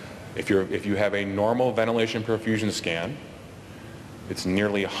 If you have a normal ventilation perfusion scan, it's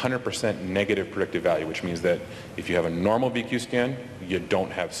nearly 100% negative predictive value, which means that if you have a normal VQ scan, you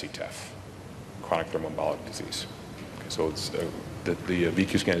don't have CTEPH, chronic thromboembolic disease. Okay, so the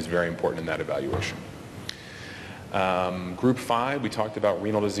VQ scan is very important in that evaluation. Group 5, we talked about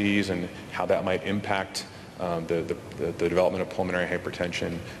renal disease and how that might impact the development of pulmonary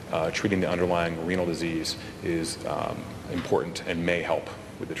hypertension. Treating the underlying renal disease is important and may help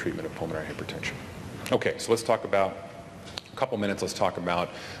with the treatment of pulmonary hypertension. Okay, so let's talk about, a couple minutes, let's talk about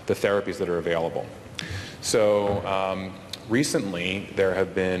the therapies that are available. So recently there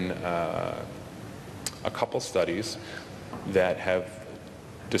have been a couple studies that have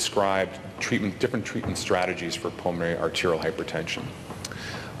described different treatment strategies for pulmonary arterial hypertension.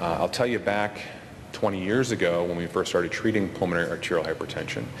 I'll tell you back 20 years ago when we first started treating pulmonary arterial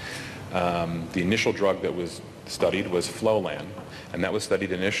hypertension, the initial drug that was studied was Flolan, and that was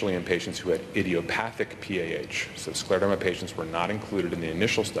studied initially in patients who had idiopathic PAH. So scleroderma patients were not included in the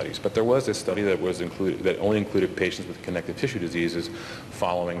initial studies, but there was a study that only included patients with connective tissue diseases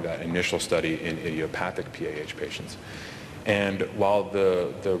following that initial study in idiopathic PAH patients. And while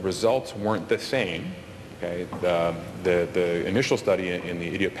the results weren't the same, Okay, the initial study in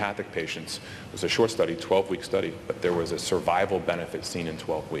the idiopathic patients was a short study, 12-week study, but there was a survival benefit seen in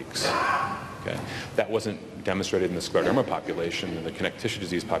 12 weeks. Okay, that wasn't demonstrated in the scleroderma population and the connective tissue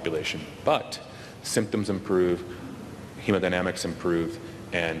disease population, but symptoms improve, hemodynamics improve,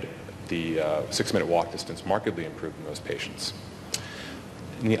 and the 6-minute walk distance markedly improved in those patients.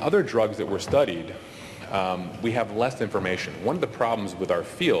 In the other drugs that were studied, we have less information. One of the problems with our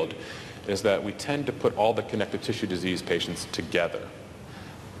field is that we tend to put all the connective tissue disease patients together.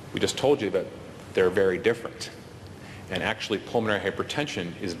 We just told you that they're very different. And actually, pulmonary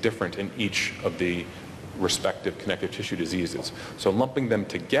hypertension is different in each of the respective connective tissue diseases. So lumping them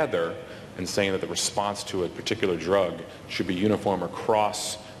together and saying that the response to a particular drug should be uniform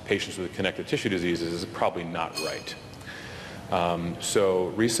across patients with connective tissue diseases is probably not right. So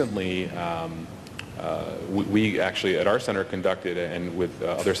recently, we actually at our center conducted, and with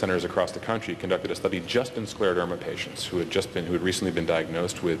other centers across the country, conducted a study just in scleroderma patients who had recently been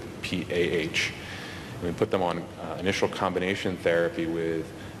diagnosed with PAH. And we put them on initial combination therapy with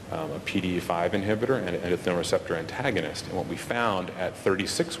a PDE5 inhibitor and an endothelin receptor antagonist. And what we found at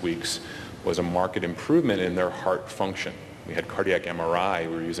 36 weeks was a marked improvement in their heart function. We had cardiac MRI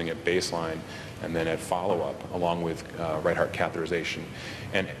we were using at baseline and then at follow-up along with right heart catheterization.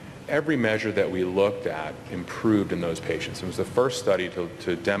 And every measure that we looked at improved in those patients. It was the first study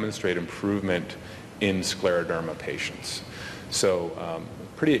to demonstrate improvement in scleroderma patients. So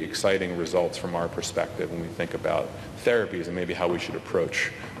pretty exciting results from our perspective when we think about therapies and maybe how we should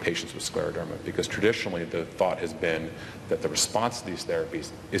approach patients with scleroderma, because traditionally the thought has been that the response to these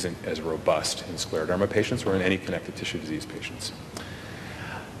therapies isn't as robust in scleroderma patients or in any connective tissue disease patients.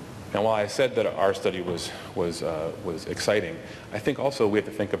 Now, while I said that our study was exciting, I think also we have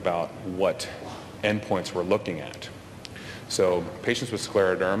to think about what endpoints we're looking at. So patients with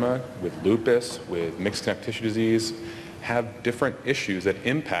scleroderma, with lupus, with mixed connective tissue disease have different issues that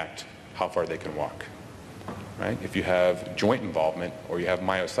impact how far they can walk. Right? If you have joint involvement or you have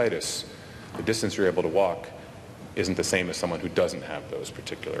myositis, the distance you're able to walk isn't the same as someone who doesn't have those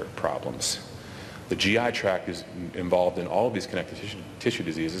particular problems. The GI tract is involved in all of these connective tissue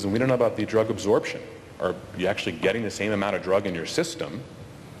diseases, and we don't know about the drug absorption. Are you actually getting the same amount of drug in your system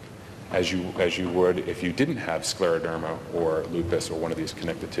as you would if you didn't have scleroderma or lupus or one of these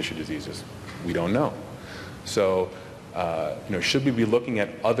connective tissue diseases? We don't know. So, should we be looking at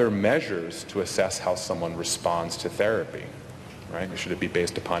other measures to assess how someone responds to therapy? Right? Should it be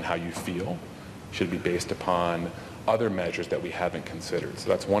based upon how you feel? Should it be based upon other measures that we haven't considered? So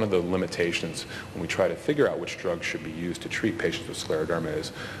that's one of the limitations when we try to figure out which drugs should be used to treat patients with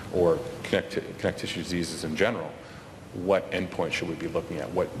scleroderma or connective tissue diseases in general. What endpoint should we be looking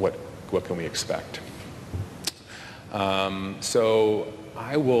at? What can we expect? So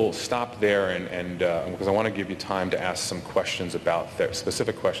I will stop there and because I want to give you time to ask some questions about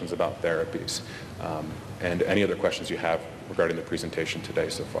specific questions about therapies and any other questions you have regarding the presentation today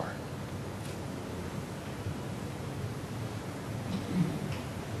so far.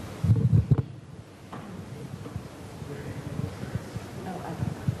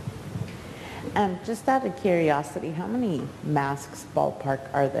 Just out of curiosity, how many masks ballpark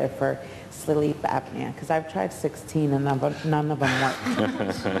are there for sleep apnea? Because I've tried 16 and none of them work.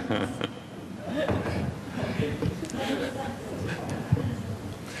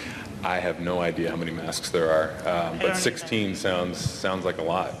 I have no idea how many masks there are, but 16 sounds like a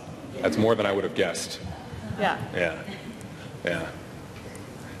lot. That's more than I would have guessed. Yeah. Yeah.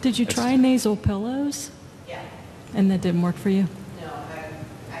 Did you try nasal pillows? Yeah. And that didn't work for you? No,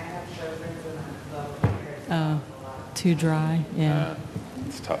 I have Sjögren's and I'm low. Too dry, yeah.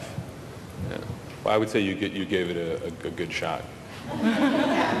 It's tough. Yeah. Well, I would say you gave it a good shot.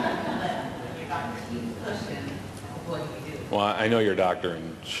 Well, I know your doctor,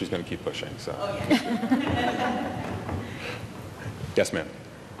 and she's going to keep pushing. So. Oh, yeah. Yes, ma'am.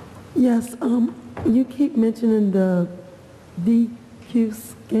 Yes. You keep mentioning the VQ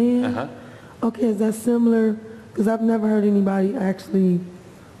scan. Uh-huh. Okay, is that similar? Because I've never heard anybody actually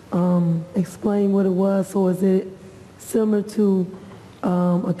explain what it was. So is it similar to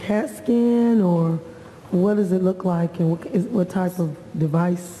a CAT scan, or what does it look like, and what type of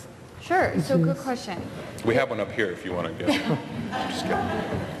device? Sure, so good question. We have one up here if you want to go. Just kidding.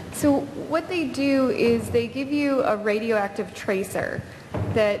 So what they do is they give you a radioactive tracer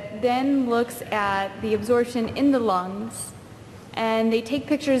that then looks at the absorption in the lungs, and they take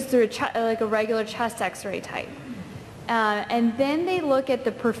pictures through like a regular chest x-ray type. And then they look at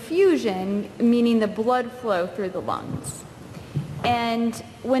the perfusion, meaning the blood flow through the lungs. And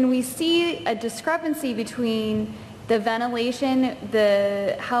when we see a discrepancy between the ventilation,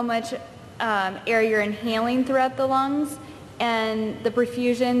 how much air you're inhaling throughout the lungs and the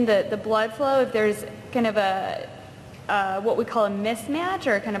perfusion, the blood flow, if there's kind of a what we call a mismatch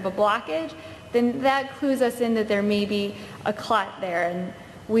or kind of a blockage, then that clues us in that there may be a clot there. And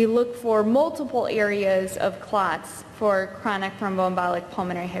we look for multiple areas of clots for chronic thromboembolic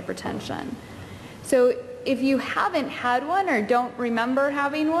pulmonary hypertension. So if you haven't had one or don't remember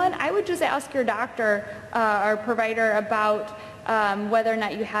having one, I would just ask your doctor or provider about whether or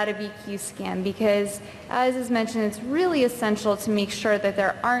not you had a VQ scan, because as is mentioned, it's really essential to make sure that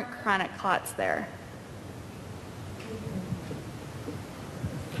there aren't chronic clots there.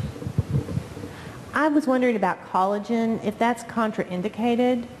 I was wondering about collagen, if that's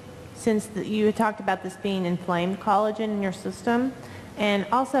contraindicated, since you had talked about this being inflamed collagen in your system. And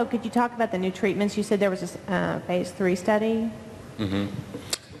also, could you talk about the new treatments? You said there was a phase 3 study.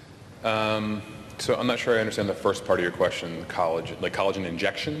 So I'm not sure I understand the first part of your question, collagen, like collagen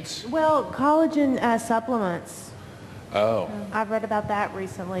injections? Well, collagen supplements. Oh. I've read about that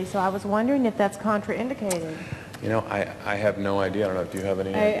recently, so I was wondering if that's contraindicated. You know, I have no idea. I don't know if you have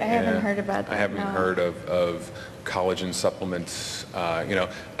any. I haven't heard about that. I haven't heard of collagen supplements. You know,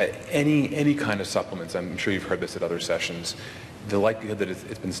 any kind of supplements. I'm sure you've heard this at other sessions. The likelihood that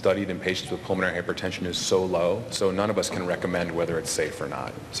it's been studied in patients with pulmonary hypertension is so low, so none of us can recommend whether it's safe or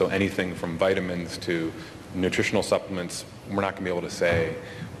not. So anything from vitamins to nutritional supplements, we're not going to be able to say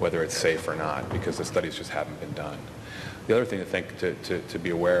whether it's safe or not because the studies just haven't been done. The other thing to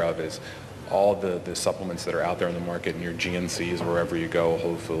be aware of is all the supplements that are out there in the market in your GNCs, wherever you go,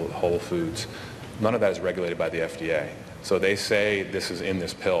 Whole Foods, none of that is regulated by the FDA. So they say this is in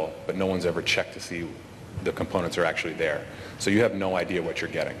this pill, but no one's ever checked to see the components are actually there. So you have no idea what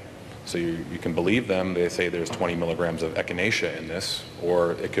you're getting. So you can believe them. They say there's 20 milligrams of echinacea in this,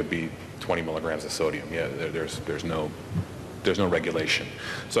 or it could be 20 milligrams of sodium. Yeah, there's no regulation.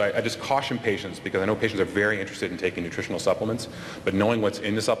 So I just caution patients, because I know patients are very interested in taking nutritional supplements, but knowing what's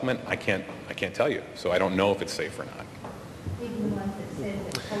in the supplement, I can't tell you. So I don't know if it's safe or not. Even ones that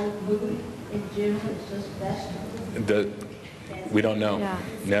said that whole food in general is just vegetables. We don't know.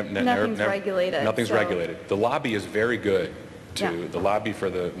 Yeah. Nothing's regulated. Nothing's so. regulated. The lobby is very good. Yeah. The lobby for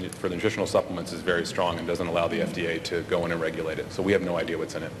the nutritional supplements is very strong and doesn't allow the FDA to go in and regulate it. So we have no idea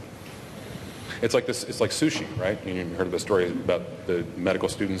what's in it. It's like this. It's like sushi, right? You heard of the story about the medical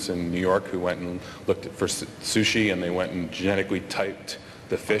students in New York who went and looked for sushi, and they went and genetically typed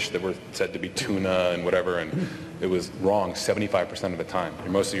the fish that were said to be tuna and whatever, and it was wrong 75% of the time.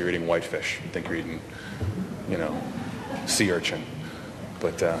 Mostly you're eating whitefish. You think you're eating, you know, sea urchin.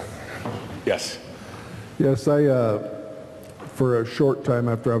 But yes. Yes, for a short time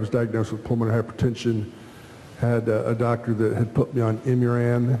after I was diagnosed with pulmonary hypertension, had a doctor that had put me on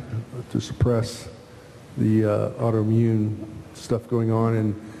Imuran to suppress the autoimmune stuff going on,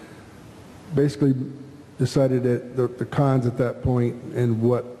 and basically decided that the cons at that point and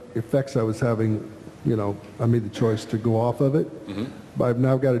what effects I was having, you know, I made the choice to go off of it. Mm-hmm. But I've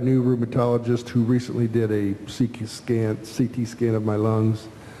now got a new rheumatologist who recently did a CT scan of my lungs.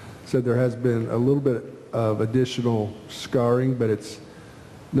 Said there has been a little bit of additional scarring, but it's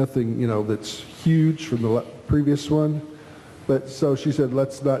nothing, you know, that's huge from the previous one. But so she said,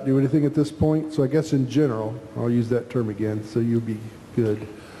 let's not do anything at this point. So I guess in general, I'll use that term again, so you'll be good.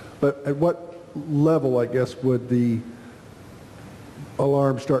 But at what level, I guess, would the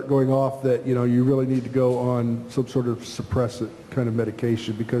alarm start going off that, you know, you really need to go on some sort of suppressant kind of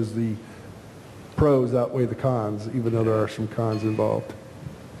medication because the pros outweigh the cons, even though there are some cons involved?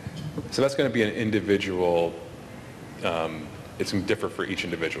 So that's going to be an individual, it's going to differ for each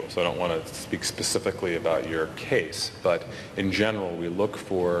individual. So I don't want to speak specifically about your case, but in general, we look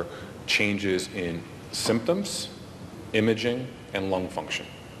for changes in symptoms, imaging, and lung function.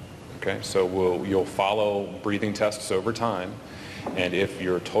 Okay, so you'll follow breathing tests over time, and if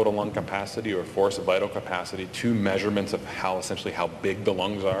your total lung capacity or forced vital capacity, two measurements of essentially how big the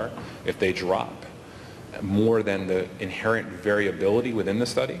lungs are, if they drop more than the inherent variability within the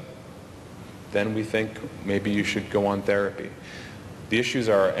study, then we think maybe you should go on therapy. The issues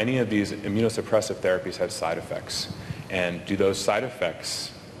are any of these immunosuppressive therapies have side effects, and do those side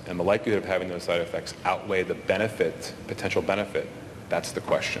effects and the likelihood of having those side effects outweigh the benefit, potential benefit? That's the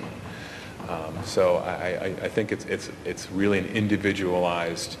question. So I think it's really an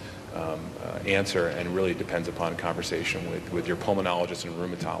individualized answer, and really depends upon conversation with your pulmonologist and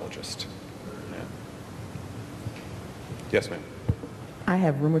rheumatologist. Yeah. Yes, ma'am. I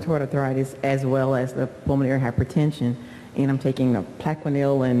have rheumatoid arthritis as well as the pulmonary hypertension, and I'm taking a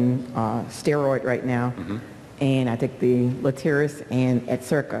Plaquenil and steroid right now, mm-hmm. and I take the Latiris and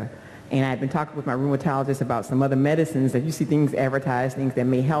Atcerca. And I've been talking with my rheumatologist about some other medicines that you see things advertised, things that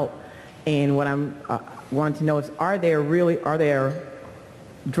may help. And what I'm wanting to know is, are there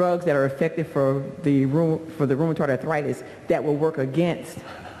drugs that are effective for the rheumatoid arthritis that will work against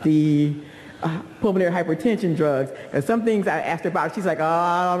the pulmonary hypertension drugs? And some things I asked her about, she's like, oh,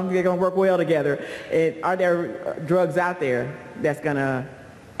 I don't think they're going to work well together. And are there drugs out there that's going to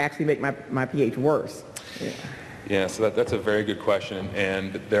actually make my pH worse? Yeah, so that's a very good question,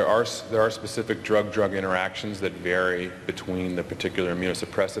 and there are specific drug-drug interactions that vary between the particular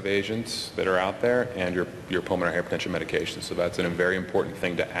immunosuppressive agents that are out there and your pulmonary hypertension medication. So that's a very important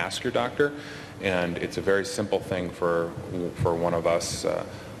thing to ask your doctor, and it's a very simple thing for one of us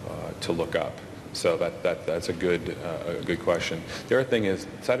to look up. So that's a good question. The other thing is,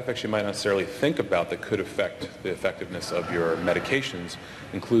 side effects you might not necessarily think about that could affect the effectiveness of your medications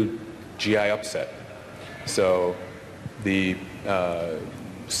include GI upset. So the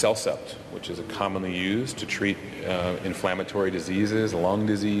Celcept, which is commonly used to treat inflammatory diseases, lung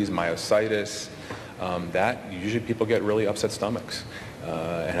disease, myositis, that usually people get really upset stomachs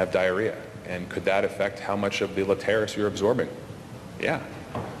and have diarrhea. And could that affect how much of the lateris you're absorbing? Yeah.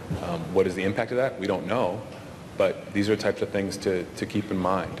 What is the impact of that? We don't know, but these are types of things to keep in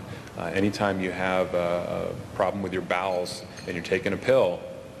mind. Anytime you have a problem with your bowels and you're taking a pill,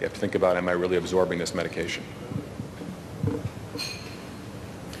 you have to think about, am I really absorbing this medication? I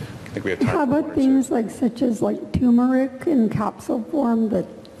think we have time. How about things such as turmeric in capsule form that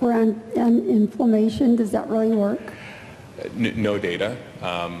for inflammation? Does that really work? No data.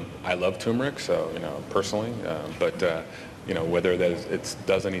 I love turmeric, so personally, but whether it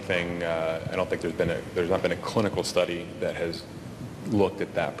does anything, I don't think there's not been a clinical study that has looked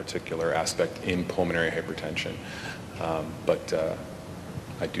at that particular aspect in pulmonary hypertension. But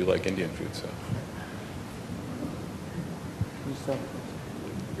I do like Indian food, so.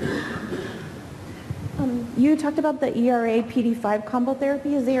 You talked about the ERA PD5 combo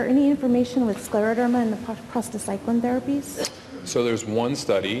therapy. Is there any information with scleroderma and the prostacyclin therapies? So there's one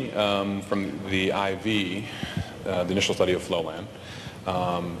study from the IV, the initial study of Flolan.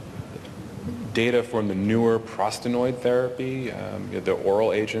 Data from the newer prostanoid therapy, the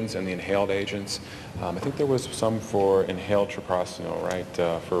oral agents and the inhaled agents. I think there was some for inhaled treprostinil, right?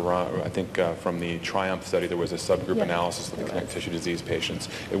 I think from the Triumph study there was a subgroup analysis of the connective tissue disease patients.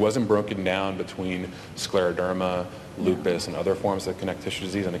 It wasn't broken down between scleroderma, lupus, and other forms of connective tissue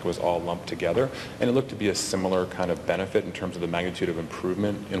disease. I think it was all lumped together, and it looked to be a similar kind of benefit in terms of the magnitude of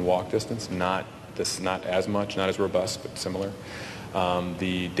improvement in walk distance. Not as much, not as robust, but similar.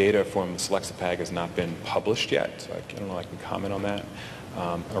 The data from selexipag has not been published yet, so I don't know if I can comment on that.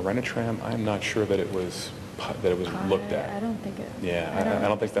 Orenitram, I'm not sure that it was looked at. I don't think it. Yeah, I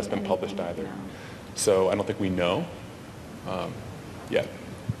don't think that's been published either. So I don't think we know yet.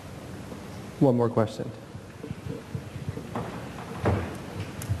 One more question.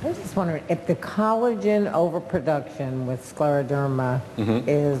 I was just wondering if the collagen overproduction with scleroderma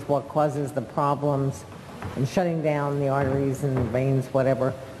is what causes the problems and shutting down the arteries and the veins,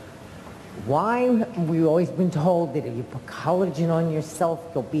 whatever. Why we've always been told that if you put collagen on yourself,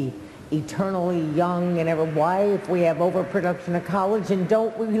 you'll be eternally young and ever. Why, if we have overproduction of collagen,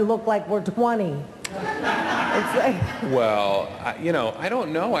 don't we look like we're 20? It's like, well, I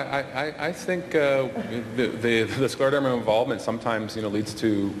don't know. I think the scleroderma involvement sometimes leads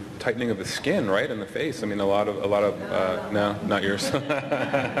to tightening of the skin, right, in the face. I mean, a lot of no, not yours.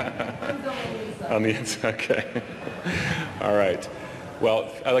 On the inside, okay. All right. Well,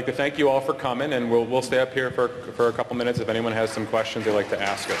 I'd like to thank you all for coming, and we'll stay up here for a couple minutes if anyone has some questions they'd like to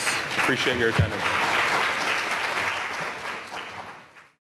ask us. Appreciate your attendance.